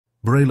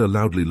Brayler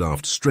loudly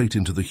laughed straight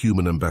into the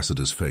human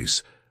ambassador's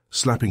face,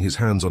 slapping his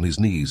hands on his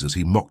knees as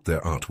he mocked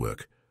their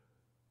artwork.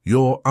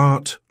 "Your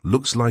art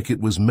looks like it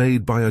was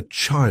made by a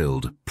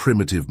child,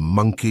 primitive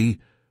monkey."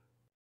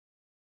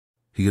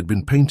 He had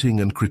been painting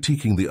and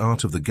critiquing the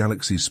art of the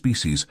galaxy's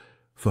species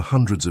for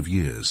hundreds of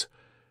years.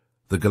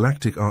 The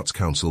Galactic Arts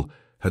Council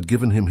had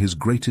given him his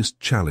greatest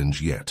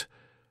challenge yet: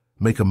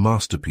 make a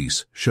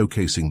masterpiece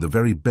showcasing the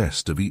very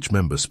best of each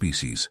member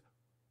species.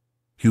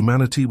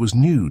 Humanity was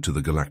new to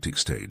the galactic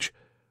stage,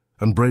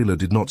 and Brayler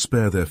did not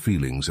spare their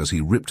feelings as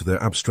he ripped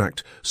their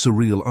abstract,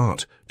 surreal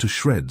art to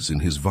shreds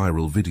in his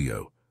viral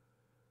video.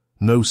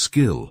 No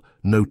skill,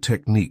 no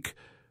technique,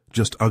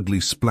 just ugly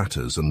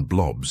splatters and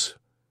blobs.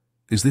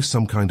 Is this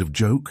some kind of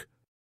joke?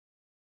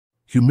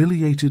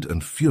 Humiliated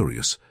and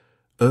furious,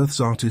 Earth's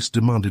artists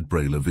demanded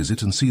Brayler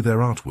visit and see their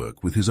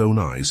artwork with his own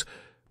eyes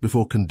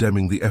before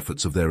condemning the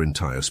efforts of their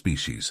entire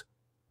species.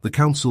 The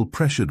council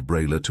pressured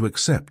Brayler to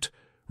accept.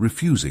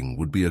 Refusing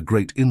would be a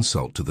great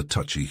insult to the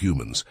touchy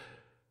humans.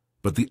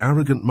 But the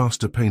arrogant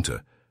master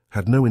painter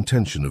had no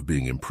intention of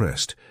being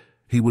impressed.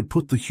 He would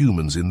put the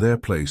humans in their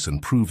place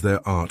and prove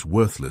their art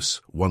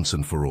worthless once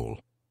and for all.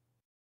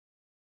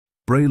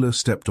 Brayler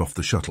stepped off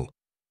the shuttle,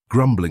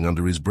 grumbling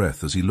under his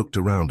breath as he looked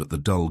around at the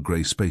dull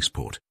grey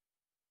spaceport.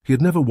 He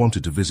had never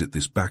wanted to visit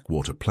this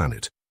backwater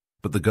planet,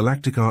 but the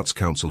Galactic Arts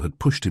Council had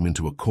pushed him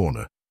into a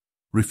corner.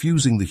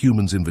 Refusing the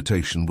humans'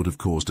 invitation would have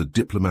caused a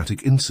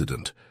diplomatic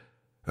incident.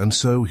 And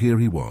so here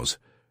he was,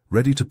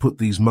 ready to put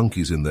these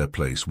monkeys in their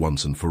place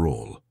once and for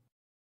all.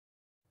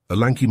 A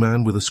lanky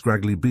man with a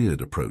scraggly beard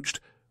approached,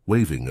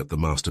 waving at the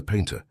master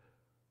painter.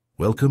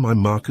 "Welcome, I'm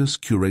Marcus,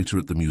 curator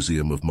at the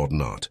Museum of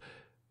Modern Art.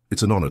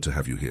 It's an honor to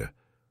have you here."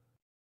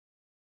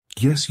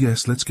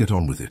 Yes, let's get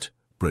on with it,"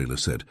 Brayler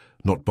said,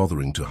 not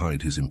bothering to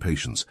hide his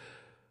impatience.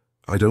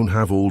 "I don't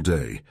have all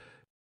day."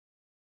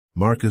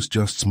 Marcus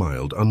just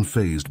smiled,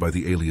 unfazed by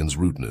the alien's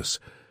rudeness.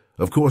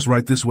 "Of course,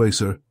 right this way,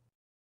 sir."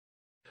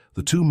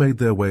 The two made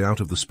their way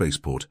out of the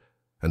spaceport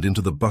and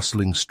into the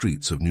bustling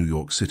streets of New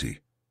York City.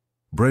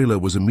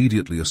 Brayler was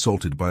immediately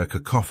assaulted by a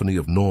cacophony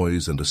of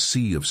noise and a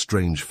sea of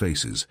strange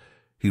faces.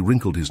 He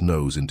wrinkled his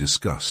nose in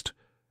disgust.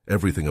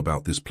 Everything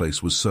about this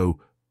place was so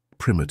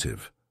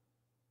primitive.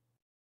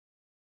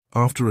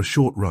 After a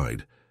short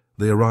ride,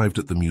 they arrived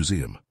at the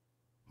museum.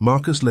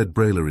 Marcus led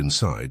Brayler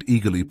inside,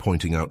 eagerly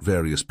pointing out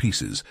various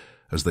pieces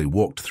as they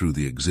walked through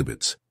the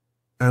exhibits.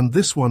 "And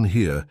this one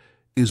here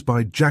is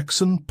by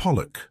Jackson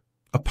Pollock,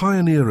 a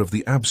pioneer of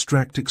the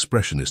abstract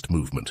expressionist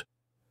movement.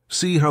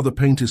 See how the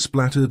paint is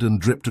splattered and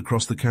dripped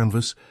across the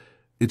canvas?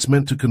 It's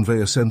meant to convey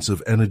a sense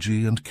of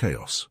energy and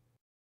chaos."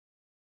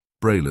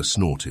 Brayler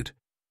snorted.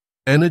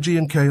 "Energy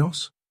and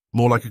chaos?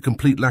 More like a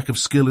complete lack of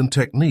skill and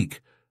technique.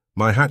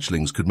 My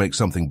hatchlings could make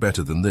something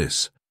better than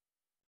this."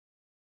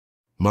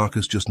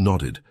 Marcus just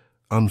nodded,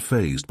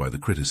 unfazed by the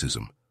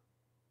criticism.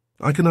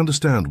 "I can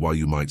understand why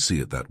you might see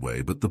it that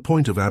way, but the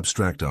point of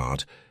abstract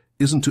art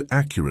isn't to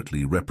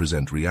accurately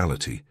represent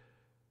reality.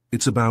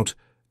 It's about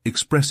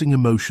expressing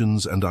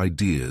emotions and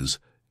ideas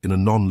in a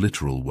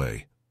non-literal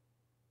way."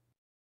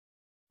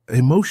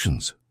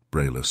 "Emotions?"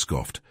 Brayler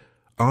scoffed.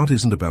 "Art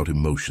isn't about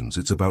emotions,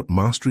 it's about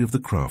mastery of the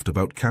craft,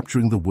 about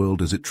capturing the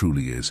world as it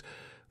truly is.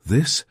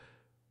 This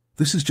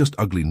is just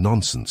ugly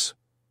nonsense."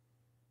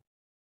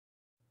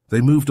 They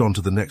moved on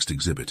to the next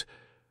exhibit,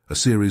 a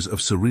series of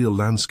surreal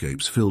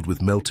landscapes filled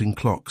with melting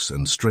clocks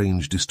and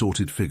strange,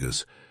 distorted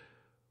figures.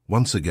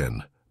 Once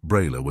again,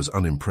 Brayler was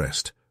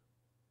unimpressed.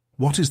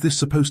 "What is this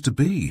supposed to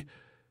be?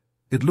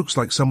 It looks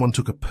like someone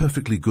took a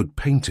perfectly good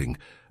painting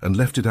and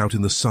left it out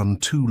in the sun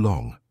too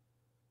long."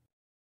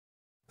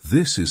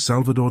 "This is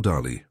Salvador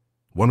Dali,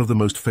 one of the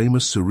most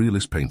famous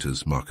surrealist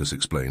painters," Marcus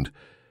explained.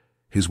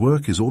 "His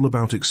work is all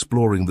about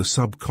exploring the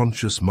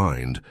subconscious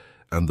mind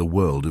and the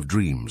world of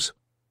dreams.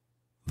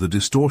 The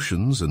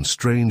distortions and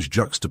strange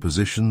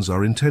juxtapositions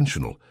are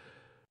intentional."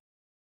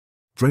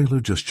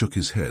 Brayler just shook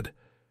his head.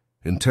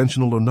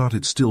 "Intentional or not,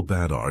 it's still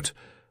bad art.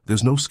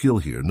 There's no skill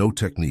here, no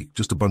technique,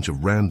 just a bunch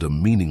of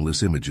random,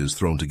 meaningless images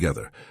thrown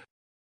together."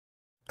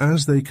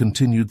 As they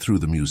continued through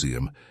the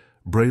museum,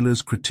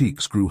 Brayler's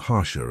critiques grew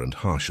harsher and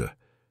harsher.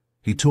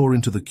 He tore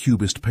into the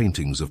cubist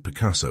paintings of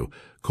Picasso,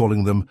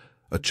 calling them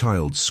a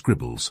child's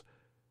scribbles.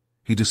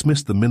 He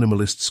dismissed the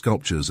minimalist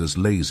sculptures as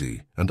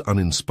lazy and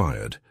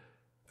uninspired,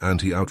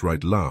 and he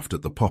outright laughed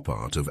at the pop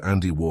art of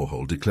Andy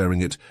Warhol,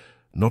 declaring it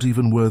not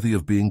even worthy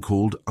of being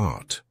called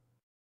art.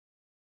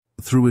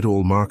 Through it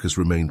all, Marcus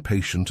remained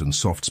patient and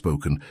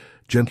soft-spoken,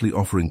 gently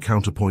offering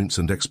counterpoints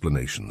and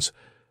explanations.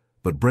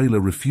 But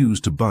Brayler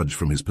refused to budge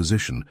from his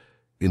position.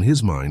 In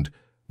his mind,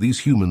 these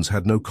humans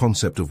had no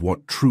concept of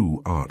what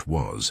true art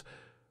was.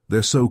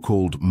 Their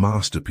so-called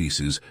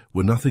masterpieces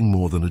were nothing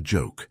more than a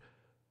joke,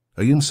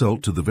 an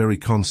insult to the very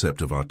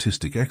concept of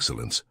artistic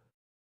excellence.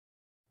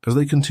 As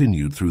they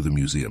continued through the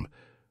museum,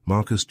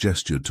 Marcus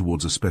gestured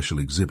towards a special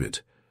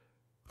exhibit.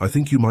 "I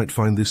think you might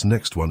find this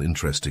next one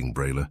interesting,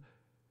 Brayler.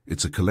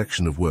 It's a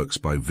collection of works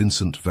by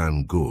Vincent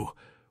van Gogh,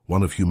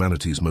 one of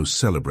humanity's most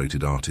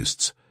celebrated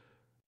artists."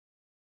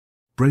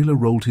 Brayler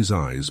rolled his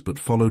eyes but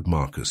followed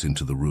Marcus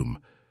into the room.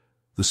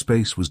 The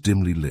space was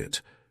dimly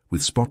lit,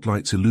 with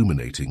spotlights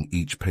illuminating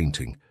each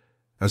painting.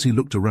 As he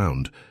looked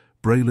around,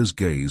 Brayler's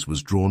gaze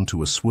was drawn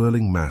to a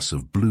swirling mass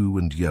of blue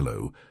and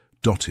yellow,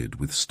 dotted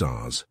with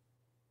stars.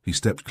 He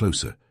stepped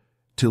closer,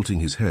 tilting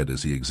his head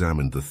as he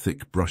examined the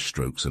thick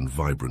brushstrokes and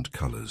vibrant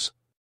colors.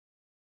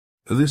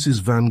 "This is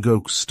Van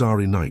Gogh's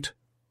Starry Night,"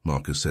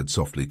 Marcus said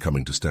softly,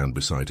 coming to stand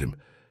beside him.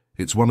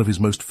 "It's one of his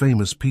most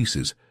famous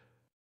pieces."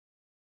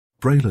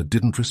 Brayler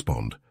didn't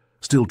respond,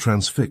 still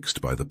transfixed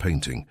by the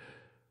painting.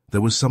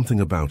 There was something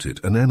about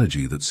it, an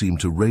energy that seemed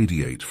to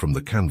radiate from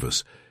the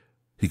canvas.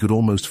 He could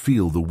almost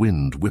feel the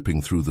wind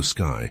whipping through the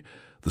sky,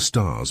 the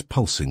stars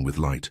pulsing with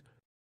light.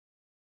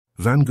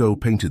 "Van Gogh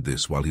painted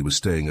this while he was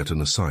staying at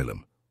an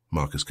asylum,"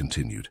 Marcus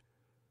continued.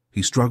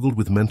 "He struggled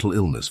with mental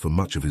illness for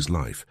much of his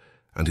life,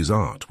 and his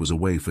art was a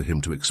way for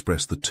him to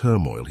express the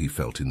turmoil he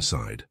felt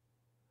inside."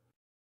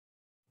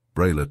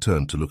 Brayler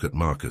turned to look at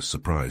Marcus,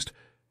 surprised.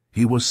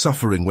 "He was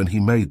suffering when he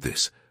made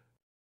this?"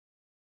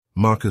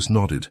 Marcus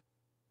nodded.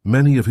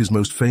 Many of his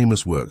most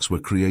famous works were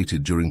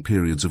created during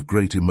periods of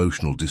great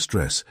emotional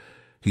distress.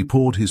 He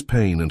poured his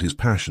pain and his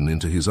passion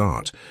into his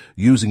art,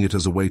 using it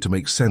as a way to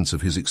make sense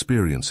of his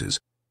experiences.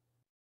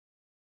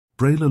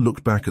 Brayler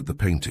looked back at the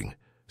painting,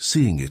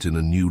 seeing it in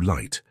a new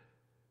light.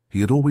 He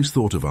had always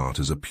thought of art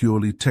as a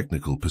purely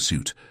technical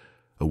pursuit,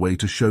 a way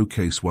to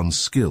showcase one's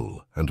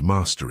skill and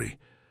mastery.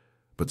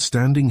 But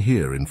standing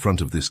here in front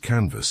of this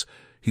canvas,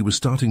 he was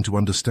starting to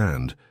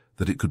understand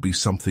that it could be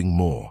something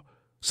more,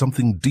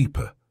 something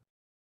deeper.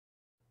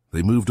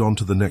 They moved on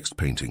to the next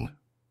painting,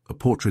 a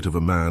portrait of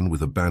a man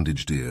with a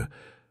bandaged ear.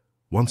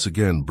 Once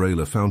again,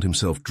 Brayler found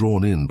himself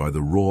drawn in by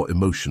the raw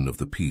emotion of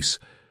the piece.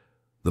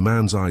 The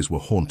man's eyes were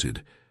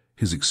haunted,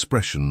 his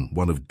expression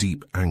one of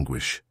deep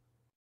anguish.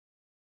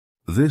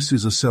 "This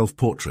is a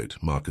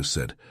self-portrait," Marcus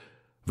said.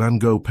 "Van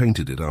Gogh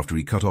painted it after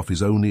he cut off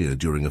his own ear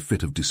during a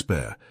fit of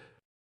despair."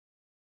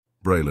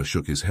 Brayler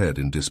shook his head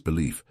in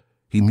disbelief.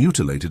 "He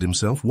mutilated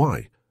himself?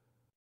 Why?"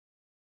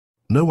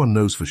 "No one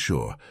knows for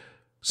sure.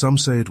 Some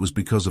say it was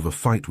because of a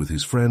fight with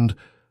his friend.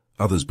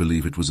 Others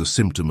believe it was a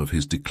symptom of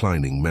his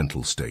declining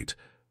mental state.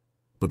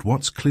 But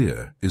what's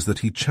clear is that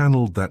he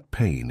channeled that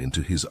pain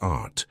into his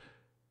art.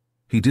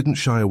 He didn't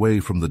shy away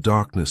from the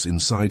darkness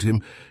inside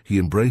him. He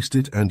embraced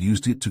it and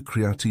used it to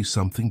create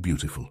something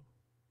beautiful."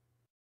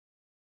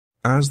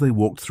 As they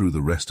walked through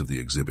the rest of the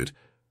exhibit,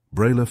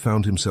 Brayler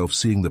found himself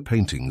seeing the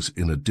paintings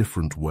in a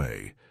different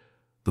way.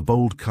 The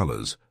bold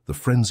colors, the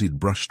frenzied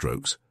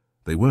brushstrokes,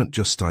 they weren't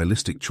just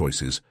stylistic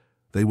choices,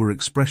 they were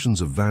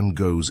expressions of Van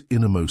Gogh's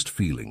innermost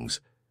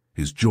feelings.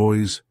 His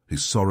joys,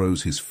 his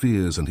sorrows, his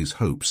fears, and his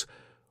hopes,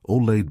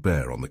 all laid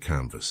bare on the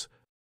canvas.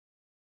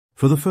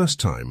 For the first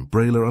time,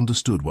 Brayler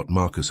understood what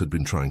Marcus had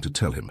been trying to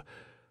tell him.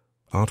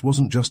 Art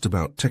wasn't just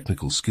about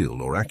technical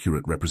skill or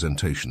accurate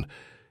representation.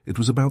 It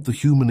was about the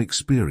human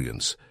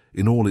experience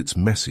in all its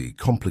messy,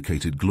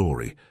 complicated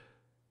glory.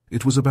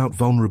 It was about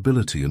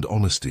vulnerability and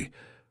honesty,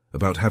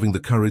 about having the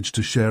courage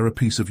to share a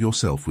piece of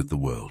yourself with the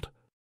world.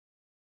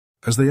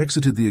 As they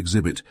exited the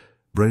exhibit,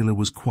 Brayler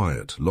was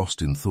quiet,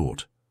 lost in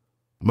thought.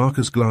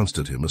 Marcus glanced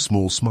at him, a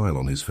small smile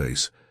on his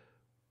face.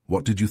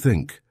 "What did you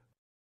think?"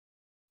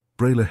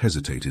 Brayler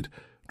hesitated,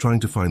 trying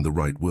to find the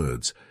right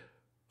words.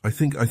 I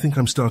think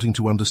I'm starting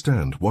to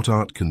understand what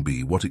art can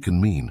be, what it can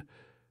mean."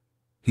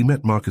 He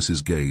met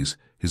Marcus's gaze,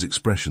 his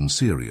expression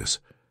serious.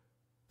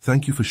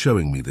 "Thank you for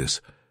showing me this.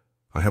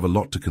 I have a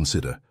lot to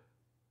consider."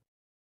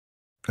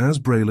 As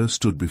Brayler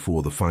stood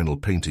before the final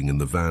painting in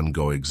the Van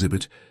Gogh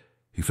exhibit,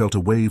 he felt a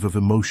wave of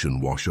emotion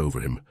wash over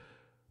him.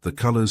 The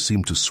colors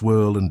seemed to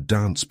swirl and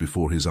dance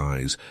before his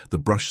eyes, the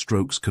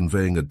brushstrokes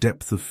conveying a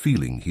depth of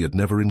feeling he had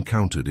never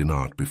encountered in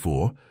art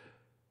before.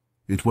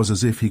 It was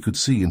as if he could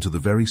see into the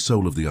very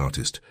soul of the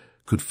artist,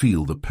 could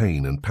feel the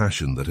pain and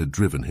passion that had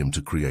driven him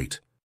to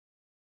create.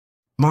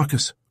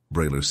 "Marcus,"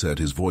 Brayler said,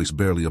 his voice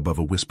barely above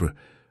a whisper,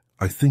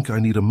 "I think I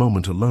need a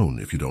moment alone,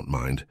 if you don't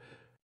mind."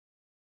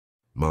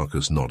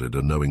 Marcus nodded,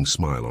 a knowing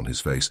smile on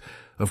his face.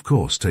 "Of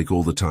course, take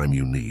all the time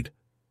you need."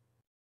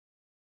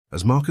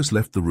 As Marcus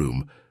left the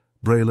room,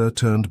 Brayler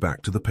turned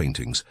back to the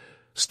paintings,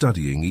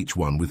 studying each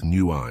one with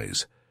new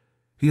eyes.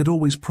 He had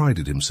always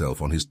prided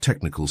himself on his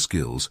technical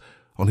skills,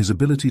 on his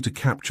ability to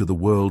capture the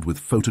world with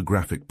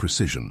photographic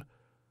precision.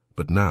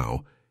 But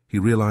now he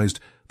realized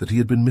that he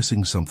had been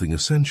missing something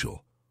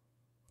essential.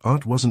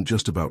 Art wasn't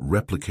just about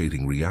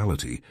replicating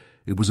reality,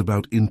 it was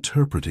about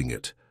interpreting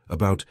it,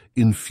 about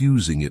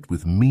infusing it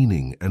with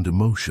meaning and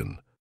emotion.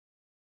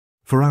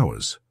 For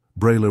hours,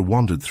 Brayler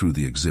wandered through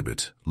the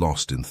exhibit,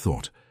 lost in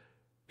thought.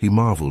 He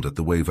marveled at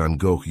the way Van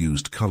Gogh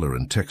used color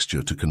and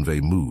texture to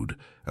convey mood,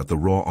 at the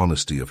raw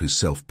honesty of his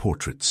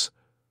self-portraits.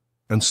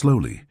 And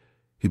slowly,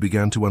 he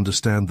began to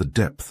understand the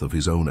depth of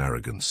his own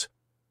arrogance.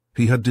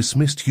 He had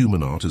dismissed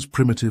human art as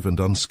primitive and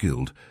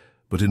unskilled,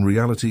 but in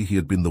reality he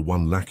had been the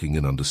one lacking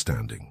in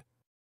understanding.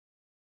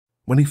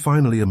 When he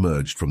finally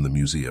emerged from the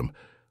museum,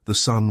 the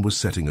sun was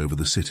setting over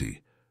the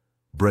city.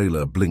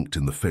 Brayler blinked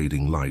in the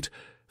fading light,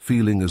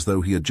 feeling as though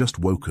he had just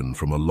woken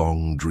from a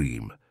long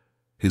dream.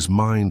 His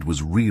mind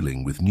was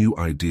reeling with new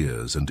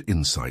ideas and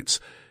insights,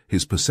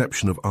 his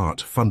perception of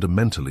art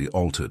fundamentally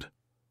altered.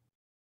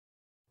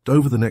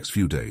 Over the next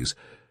few days,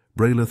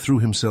 Brayler threw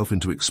himself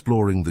into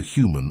exploring the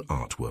human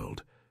art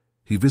world.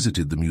 He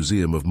visited the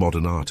Museum of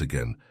Modern Art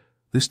again,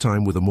 this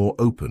time with a more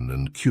open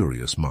and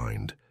curious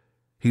mind.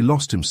 He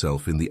lost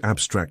himself in the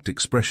abstract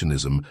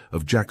expressionism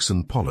of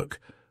Jackson Pollock,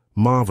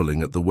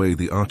 marveling at the way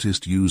the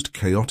artist used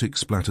chaotic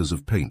splatters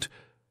of paint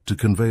to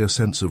convey a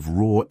sense of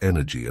raw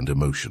energy and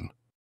emotion.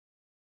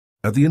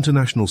 At the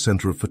International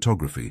Center of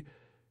Photography,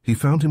 he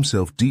found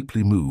himself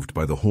deeply moved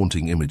by the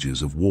haunting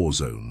images of war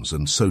zones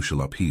and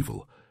social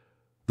upheaval.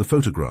 The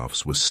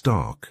photographs were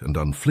stark and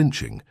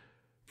unflinching,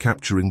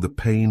 capturing the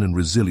pain and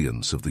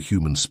resilience of the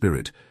human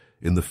spirit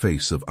in the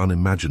face of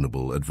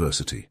unimaginable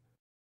adversity.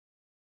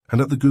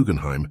 And at the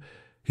Guggenheim,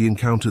 he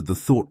encountered the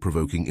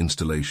thought-provoking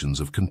installations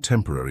of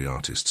contemporary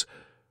artists,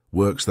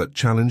 works that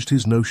challenged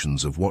his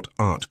notions of what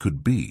art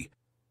could be.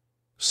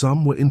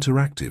 Some were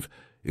interactive,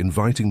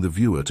 inviting the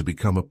viewer to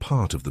become a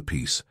part of the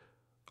piece.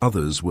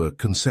 Others were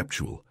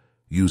conceptual,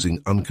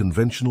 using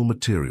unconventional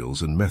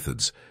materials and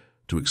methods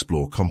to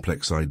explore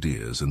complex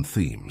ideas and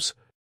themes.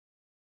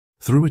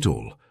 Through it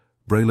all,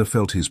 Brayler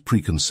felt his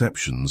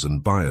preconceptions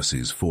and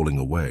biases falling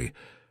away,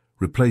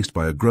 replaced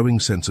by a growing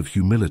sense of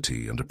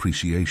humility and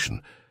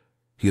appreciation.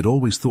 He had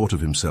always thought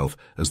of himself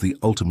as the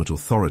ultimate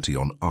authority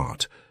on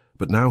art,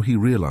 but now he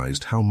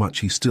realized how much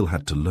he still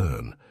had to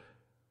learn.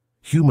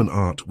 Human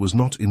art was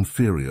not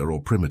inferior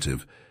or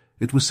primitive.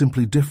 It was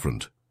simply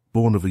different,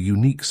 born of a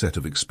unique set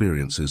of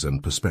experiences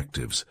and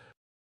perspectives.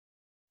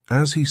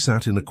 As he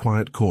sat in a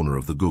quiet corner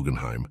of the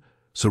Guggenheim,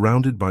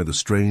 surrounded by the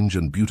strange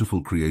and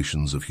beautiful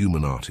creations of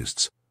human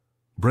artists,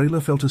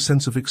 Brayler felt a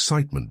sense of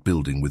excitement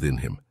building within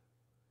him.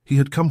 He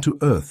had come to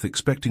Earth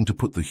expecting to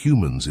put the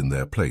humans in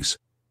their place,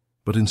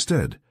 but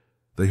instead,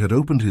 they had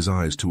opened his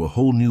eyes to a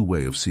whole new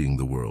way of seeing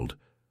the world,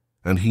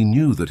 and he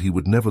knew that he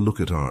would never look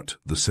at art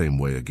the same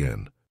way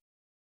again.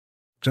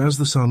 As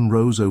the sun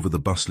rose over the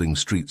bustling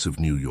streets of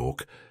New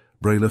York,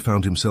 Brayler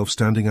found himself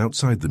standing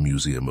outside the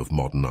Museum of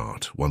Modern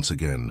Art once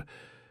again.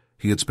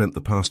 He had spent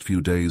the past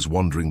few days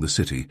wandering the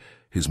city,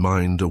 his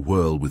mind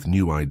awhirl with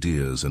new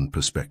ideas and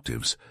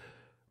perspectives.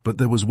 But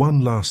there was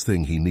one last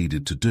thing he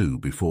needed to do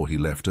before he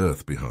left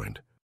Earth behind.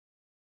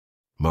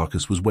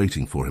 Marcus was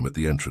waiting for him at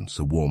the entrance,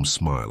 a warm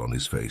smile on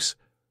his face.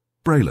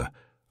 "Brayler,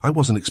 I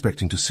wasn't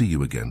expecting to see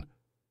you again."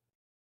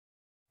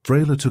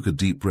 Brayler took a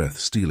deep breath,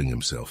 steeling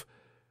himself.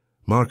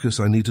 "Marcus,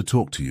 I need to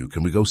talk to you.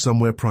 Can we go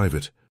somewhere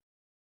private?"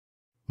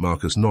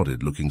 Marcus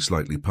nodded, looking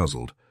slightly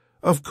puzzled.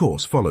 "Of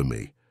course, follow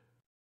me."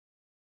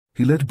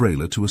 He led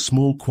Brayler to a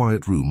small,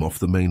 quiet room off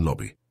the main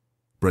lobby.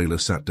 Brayler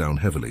sat down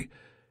heavily,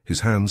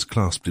 his hands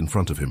clasped in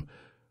front of him.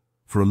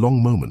 For a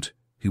long moment,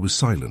 he was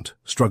silent,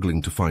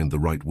 struggling to find the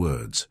right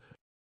words.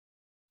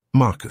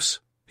 "Marcus,"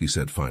 he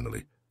said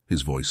finally,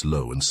 his voice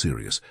low and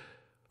serious,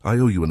 "I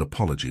owe you an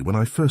apology. When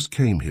I first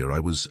came here, I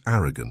was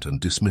arrogant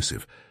and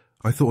dismissive.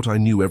 I thought I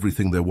knew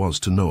everything there was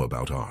to know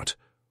about art.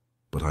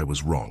 But I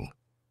was wrong."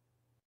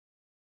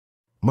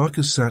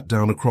 Marcus sat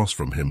down across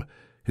from him,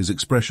 his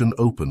expression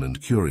open and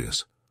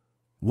curious.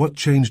 "What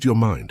changed your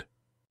mind?"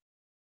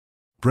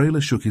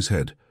 Brayler shook his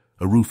head,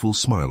 a rueful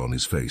smile on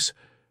his face.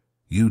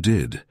 "You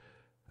did.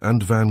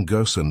 And Van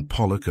Gogh and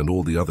Pollock and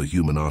all the other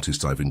human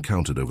artists I've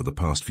encountered over the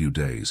past few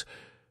days.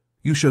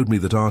 You showed me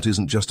that art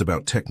isn't just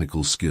about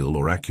technical skill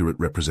or accurate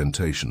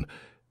representation.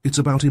 It's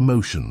about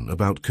emotion,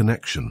 about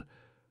connection,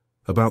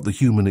 about the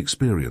human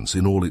experience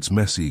in all its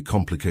messy,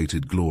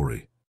 complicated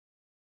glory."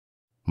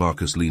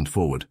 Marcus leaned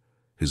forward,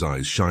 his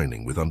eyes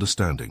shining with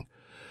understanding.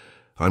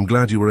 "I'm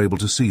glad you were able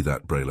to see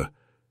that, Brayler.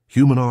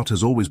 Human art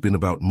has always been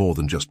about more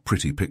than just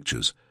pretty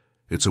pictures.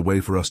 It's a way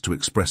for us to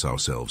express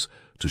ourselves,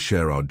 to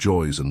share our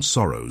joys and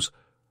sorrows,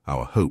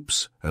 our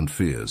hopes and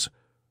fears."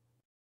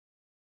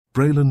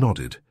 Brayler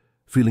nodded,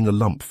 feeling a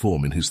lump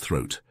form in his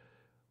throat.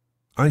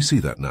 "I see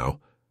that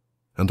now,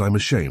 and I'm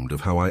ashamed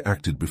of how I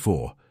acted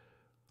before.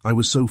 I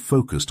was so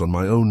focused on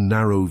my own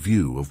narrow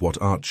view of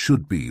what art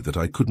should be that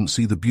I couldn't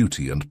see the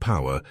beauty and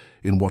power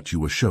in what you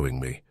were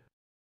showing me."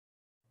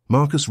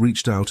 Marcus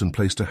reached out and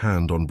placed a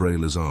hand on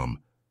Brayler's arm.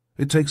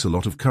 "It takes a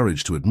lot of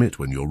courage to admit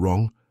when you're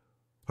wrong.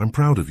 I'm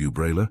proud of you,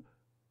 Brayler,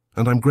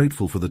 and I'm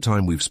grateful for the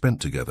time we've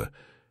spent together.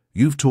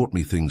 You've taught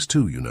me things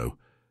too, you know."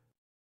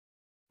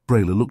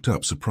 Brayler looked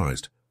up,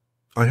 surprised.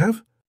 "I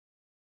have?"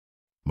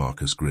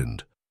 Marcus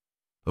grinned.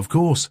 "Of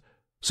course.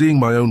 Seeing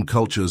my own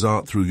culture's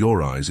art through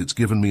your eyes, it's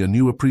given me a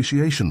new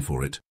appreciation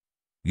for it.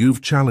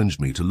 You've challenged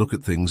me to look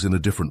at things in a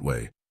different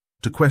way,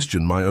 to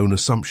question my own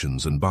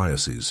assumptions and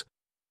biases."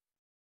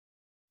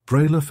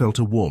 Brayler felt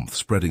a warmth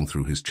spreading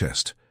through his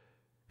chest.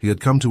 He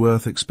had come to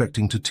Earth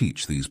expecting to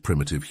teach these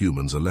primitive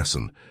humans a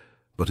lesson,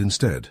 but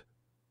instead,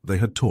 they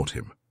had taught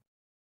him.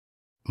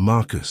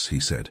 "Marcus," he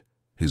said,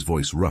 his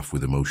voice rough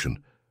with emotion,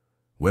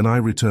 "when I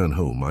return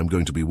home, I'm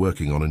going to be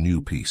working on a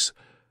new piece,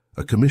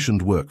 a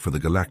commissioned work for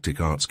the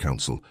Galactic Arts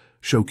Council,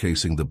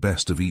 showcasing the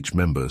best of each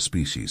member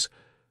species."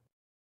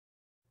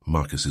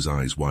 Marcus's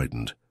eyes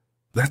widened.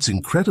 "That's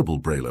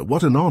incredible, Brayler.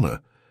 What an honor."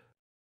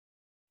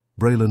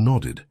 Brayler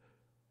nodded.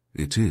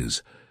 It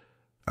is,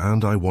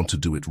 and I want to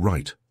do it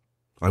right.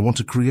 I want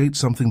to create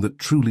something that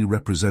truly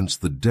represents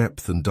the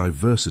depth and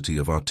diversity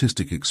of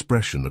artistic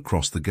expression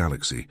across the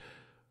galaxy,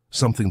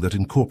 something that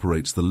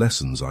incorporates the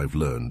lessons I've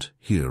learned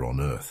here on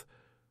Earth.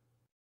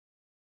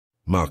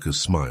 Marcus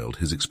smiled,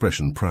 his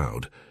expression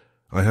proud.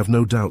 I have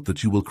no doubt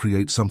that you will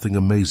create something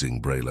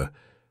amazing, Brayler,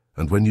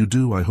 and when you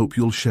do, I hope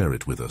you'll share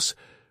it with us,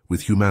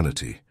 with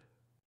humanity.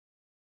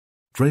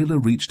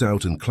 Brayler reached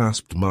out and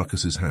clasped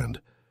Marcus's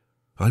hand.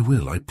 I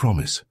will, I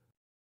promise.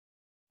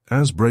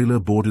 As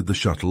Brayler boarded the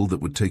shuttle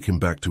that would take him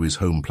back to his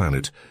home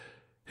planet,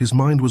 his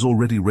mind was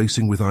already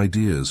racing with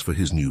ideas for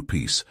his new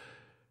piece.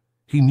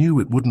 He knew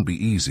it wouldn't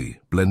be easy,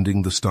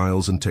 blending the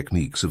styles and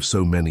techniques of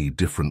so many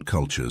different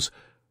cultures,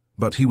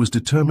 but he was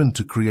determined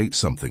to create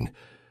something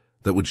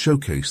that would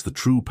showcase the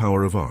true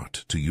power of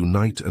art to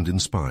unite and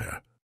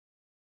inspire.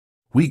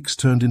 Weeks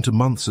turned into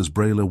months as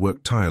Brayler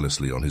worked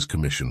tirelessly on his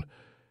commission.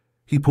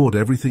 He poured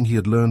everything he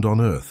had learned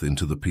on Earth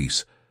into the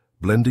piece,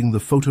 blending the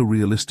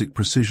photorealistic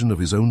precision of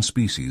his own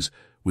species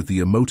with the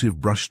emotive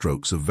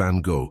brushstrokes of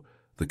Van Gogh,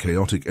 the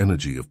chaotic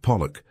energy of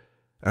Pollock,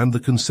 and the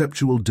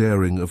conceptual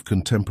daring of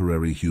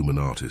contemporary human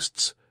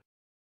artists.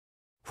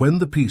 When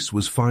the piece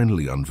was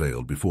finally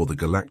unveiled before the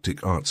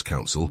Galactic Arts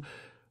Council,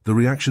 the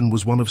reaction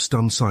was one of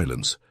stunned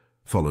silence,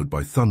 followed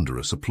by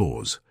thunderous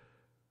applause.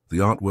 The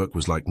artwork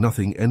was like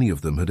nothing any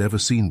of them had ever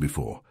seen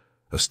before,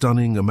 a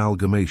stunning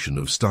amalgamation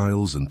of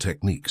styles and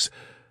techniques,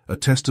 a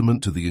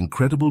testament to the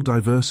incredible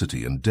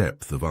diversity and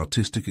depth of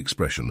artistic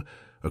expression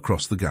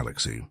across the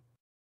galaxy.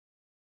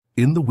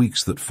 In the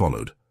weeks that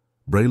followed,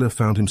 Brayler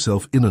found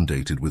himself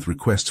inundated with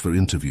requests for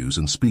interviews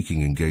and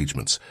speaking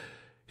engagements.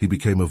 He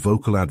became a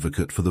vocal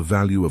advocate for the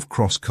value of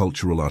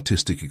cross-cultural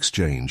artistic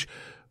exchange,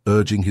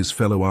 urging his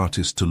fellow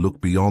artists to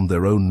look beyond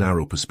their own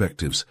narrow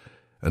perspectives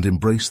and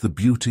embrace the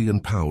beauty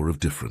and power of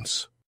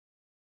difference.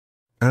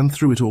 And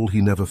through it all,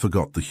 he never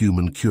forgot the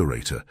human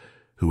curator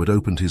who had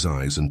opened his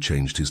eyes and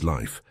changed his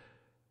life.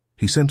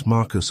 He sent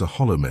Marcus a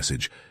holo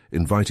message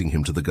inviting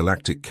him to the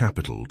galactic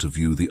capital to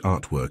view the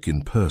artwork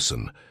in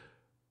person.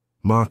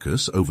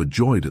 Marcus,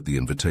 overjoyed at the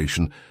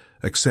invitation,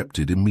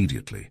 accepted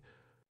immediately.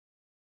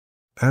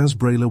 As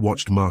Brayler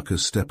watched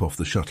Marcus step off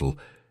the shuttle,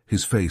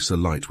 his face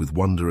alight with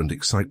wonder and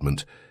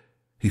excitement,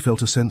 he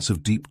felt a sense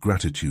of deep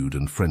gratitude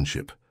and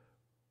friendship.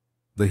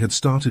 They had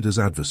started as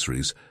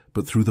adversaries,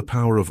 but through the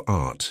power of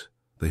art,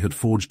 they had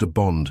forged a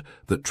bond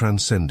that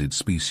transcended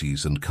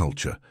species and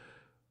culture.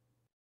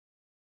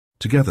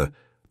 Together,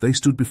 they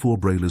stood before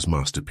Brayler's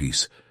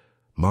masterpiece,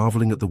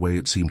 marveling at the way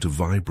it seemed to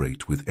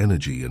vibrate with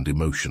energy and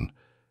emotion.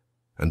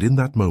 And in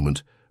that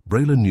moment,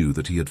 Brayler knew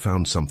that he had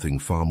found something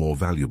far more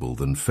valuable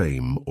than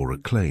fame or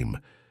acclaim.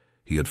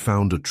 He had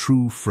found a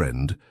true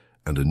friend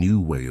and a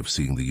new way of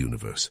seeing the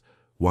universe,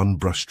 one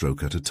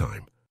brushstroke at a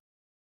time.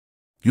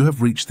 You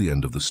have reached the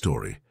end of the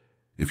story.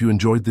 If you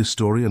enjoyed this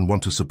story and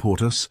want to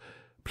support us,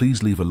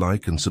 please leave a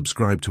like and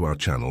subscribe to our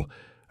channel,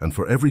 and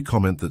for every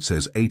comment that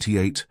says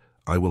 88,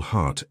 I will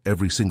heart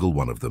every single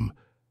one of them.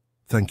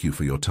 Thank you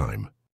for your time.